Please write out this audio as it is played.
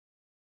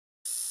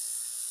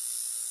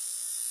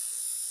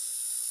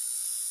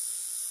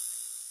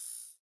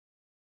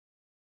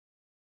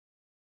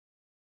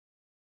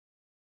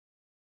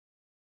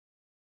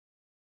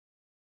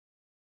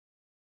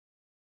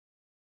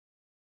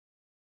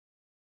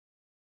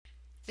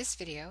This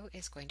video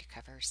is going to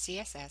cover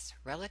CSS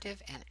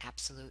relative and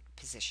absolute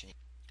positioning.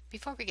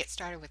 Before we get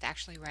started with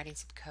actually writing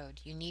some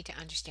code, you need to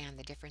understand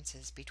the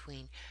differences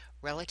between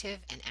relative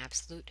and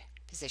absolute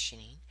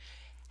positioning,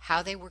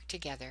 how they work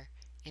together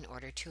in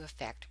order to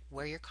affect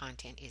where your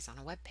content is on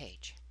a web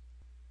page.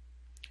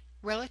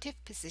 Relative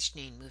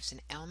positioning moves an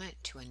element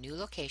to a new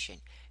location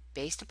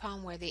based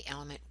upon where the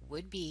element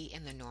would be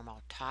in the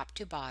normal top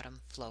to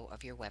bottom flow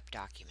of your web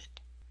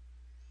document.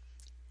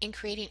 In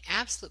creating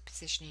absolute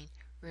positioning,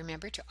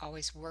 remember to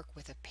always work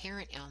with a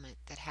parent element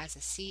that has a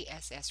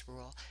CSS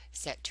rule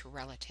set to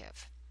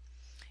relative.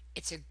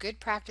 It's a good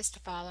practice to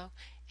follow,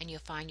 and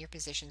you'll find your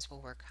positions will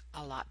work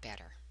a lot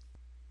better.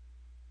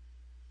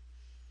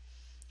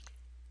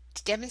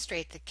 To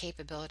demonstrate the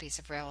capabilities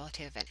of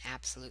relative and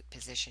absolute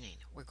positioning,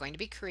 we're going to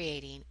be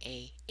creating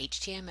a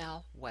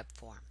HTML web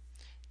form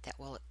that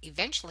will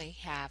eventually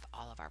have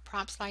all of our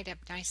prompts lined up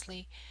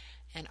nicely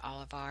and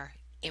all of our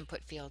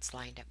input fields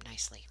lined up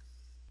nicely.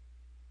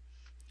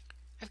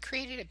 I've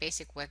created a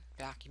basic web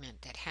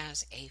document that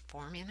has a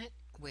form in it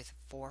with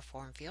 4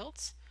 form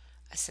fields,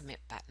 a submit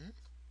button,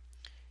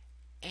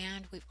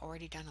 and we've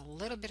already done a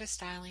little bit of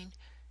styling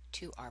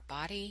to our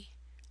body,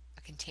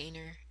 a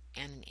container,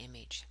 and an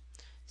image.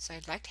 So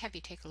I'd like to have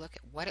you take a look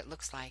at what it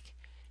looks like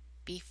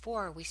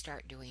before we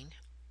start doing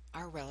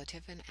our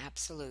relative and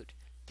absolute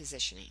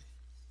positioning.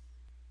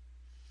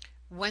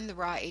 When the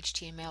raw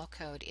HTML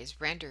code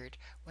is rendered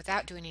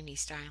without doing any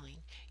styling,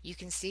 you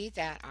can see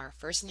that our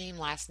first name,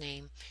 last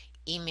name,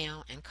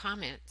 email, and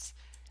comments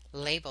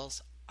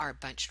labels are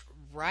bunched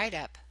right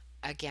up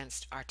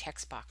against our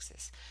text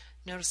boxes.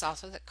 Notice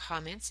also that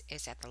comments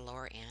is at the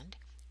lower end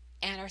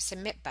and our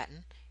submit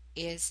button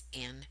is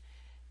in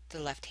the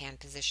left hand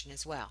position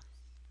as well.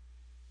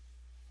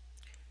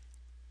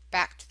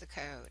 Back to the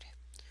code.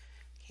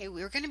 Okay,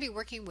 we're going to be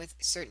working with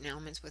certain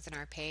elements within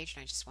our page,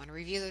 and I just want to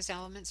review those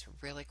elements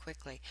really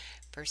quickly.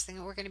 First thing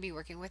that we're going to be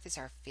working with is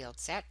our field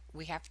set.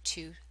 We have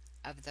 2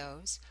 of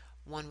those,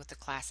 one with the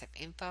class of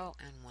info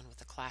and one with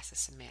the class of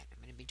submit. I'm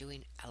going to be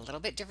doing a little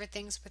bit different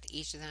things with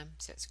each of them,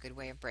 so it's a good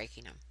way of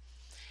breaking them.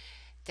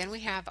 Then we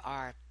have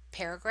our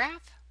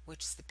paragraph,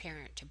 which is the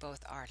parent to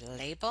both our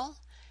label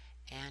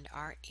and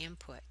our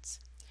inputs.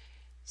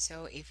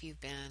 So if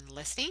you've been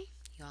listening,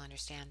 you'll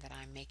understand that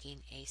I'm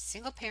making a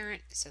single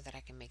parent so that I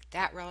can make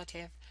that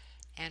relative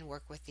and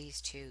work with these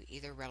two,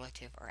 either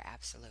relative or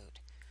absolute.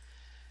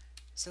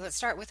 So let's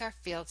start with our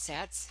field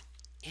sets,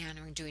 and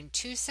we're doing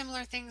 2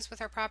 similar things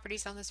with our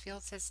properties on those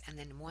field sets and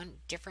then 1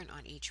 different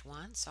on each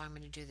one. So I'm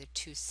going to do the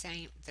 2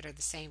 same that are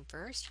the same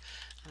first.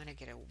 I'm going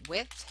to get a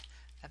width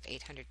of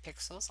 800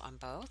 pixels on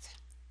both,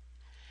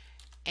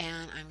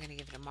 and I'm going to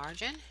give it a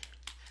margin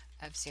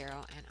of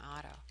 0 and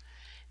auto.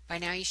 By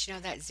now you should know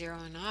that 0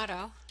 and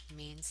auto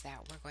means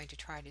that we're going to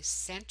try to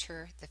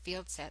center the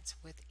field sets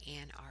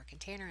within our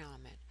container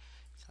element.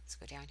 So let's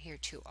go down here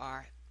to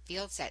our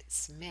field set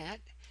submit,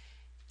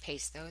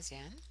 paste those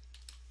in,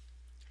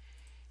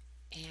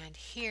 and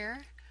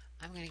here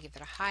I'm going to give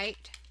it a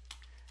height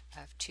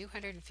of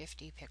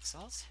 250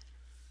 pixels,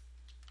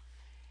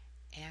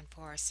 and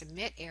for our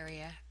submit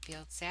area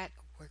field set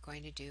we're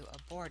going to do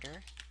a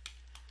border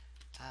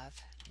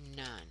of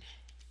none.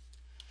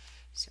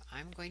 So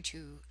I'm going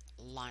to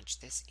launch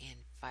this in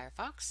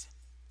Firefox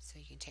so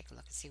you can take a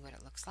look and see what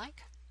it looks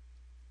like.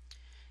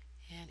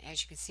 And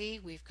as you can see,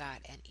 we've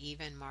got an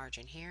even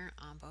margin here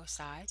on both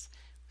sides.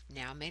 We've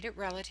now made it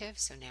relative,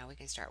 so now we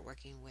can start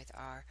working with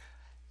our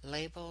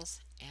labels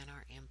and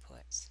our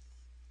inputs.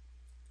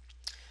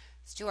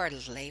 Let's do our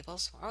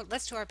labels. Oh,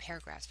 let's do our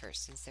paragraphs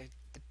first, since they're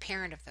the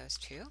parent of those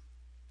 2.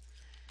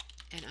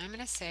 And I'm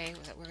going to say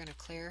that we're going to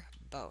clear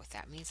both.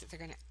 That means that they're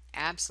going to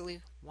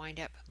absolutely wind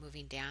up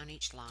moving down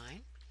each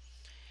line.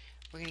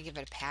 We're going to give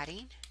it a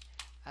padding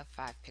of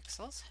 5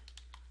 pixels.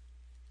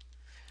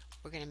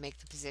 We're going to make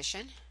the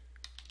position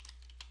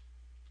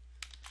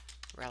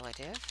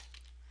relative.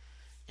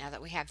 Now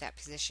that we have that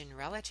position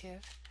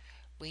relative,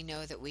 we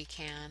know that we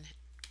can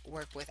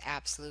work with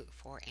absolute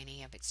for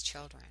any of its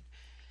children.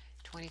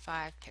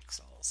 25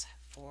 pixels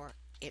for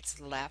its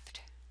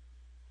left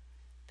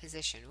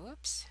position.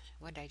 Whoops,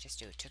 what did I just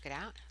do? Took it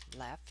out.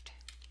 Left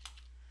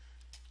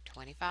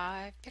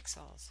 25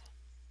 pixels.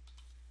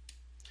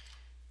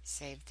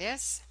 Save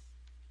this.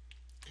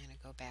 I'm going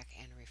to go back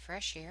and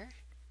refresh here.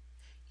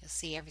 You'll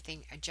see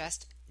everything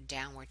adjust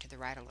downward to the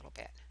right a little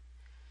bit.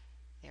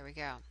 There we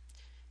go.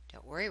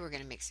 Don't worry, we're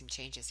going to make some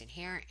changes in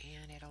here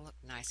and it'll look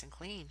nice and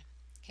clean.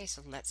 Okay,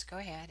 so let's go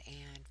ahead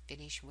and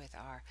finish with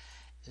our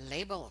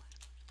label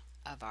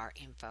of our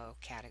info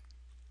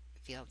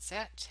field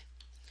set.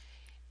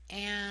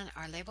 And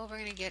our label, we're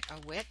going to get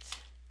a width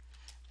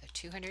of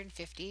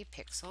 250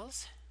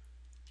 pixels.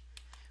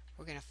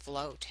 We're going to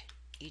float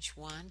each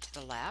one to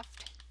the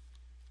left.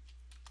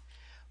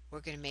 We're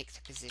going to make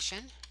the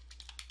position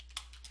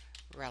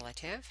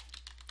relative.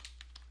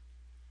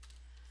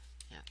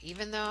 Now,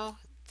 even though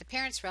the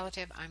parent's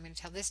relative, I'm going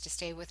to tell this to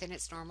stay within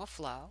its normal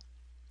flow,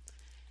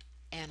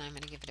 and I'm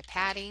going to give it a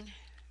padding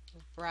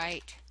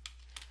right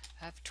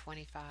of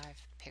 25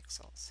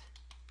 pixels.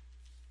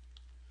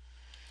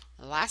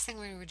 The last thing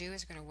we're going to do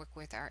is we're going to work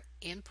with our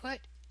input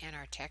and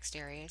our text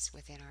areas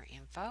within our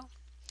info.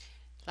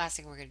 Last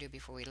thing we're going to do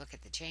before we look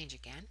at the change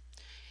again.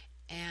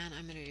 And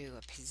I'm going to do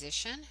a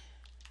position,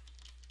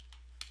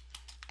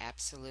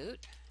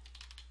 absolute,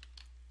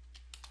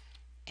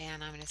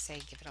 and I'm going to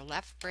say give it a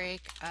left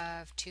break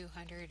of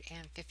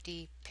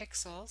 250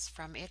 pixels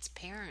from its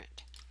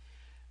parent,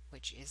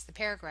 which is the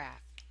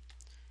paragraph.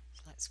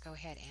 So let's go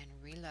ahead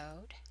and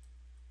reload.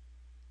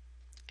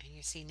 And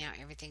you see now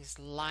everything's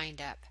lined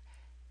up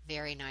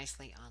very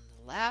nicely on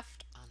the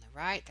left, on the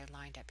right, they're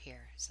lined up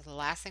here. So the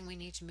last thing we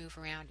need to move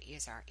around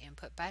is our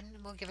input button,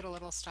 and we'll give it a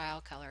little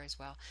style color as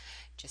well,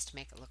 just to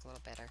make it look a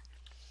little better.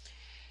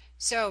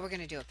 So we're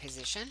going to do a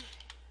position.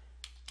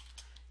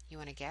 You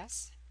want to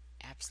guess?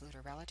 Absolute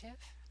or relative?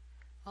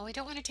 Well, we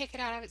don't want to take it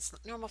out of its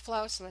normal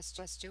flow, so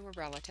let's do a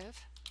relative.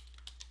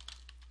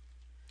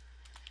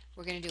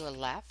 We're going to do a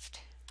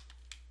left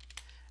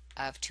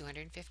of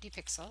 250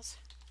 pixels.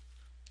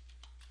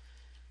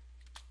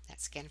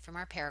 That's again from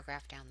our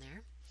paragraph down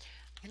there.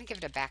 I'm going to give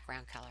it a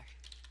background color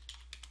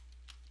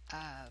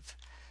of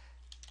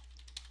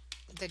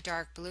the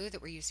dark blue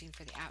that we're using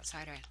for the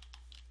outside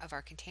of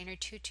our container,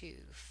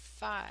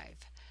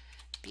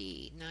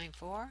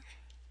 225B94.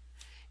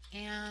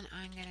 And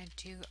I'm going to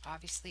do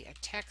obviously a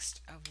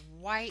text of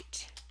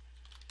white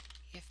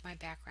if my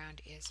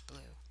background is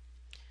blue.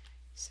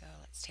 So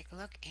let's take a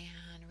look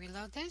and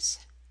reload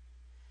this.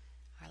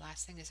 Our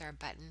last thing is our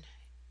button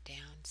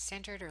down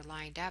centered or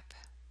lined up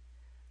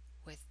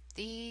with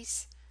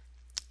these,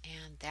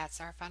 and that's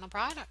our final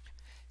product.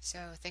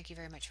 So thank you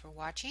very much for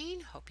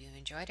watching. Hope you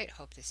enjoyed it.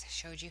 Hope this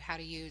showed you how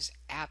to use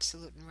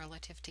absolute and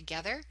relative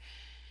together,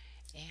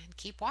 and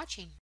keep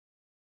watching.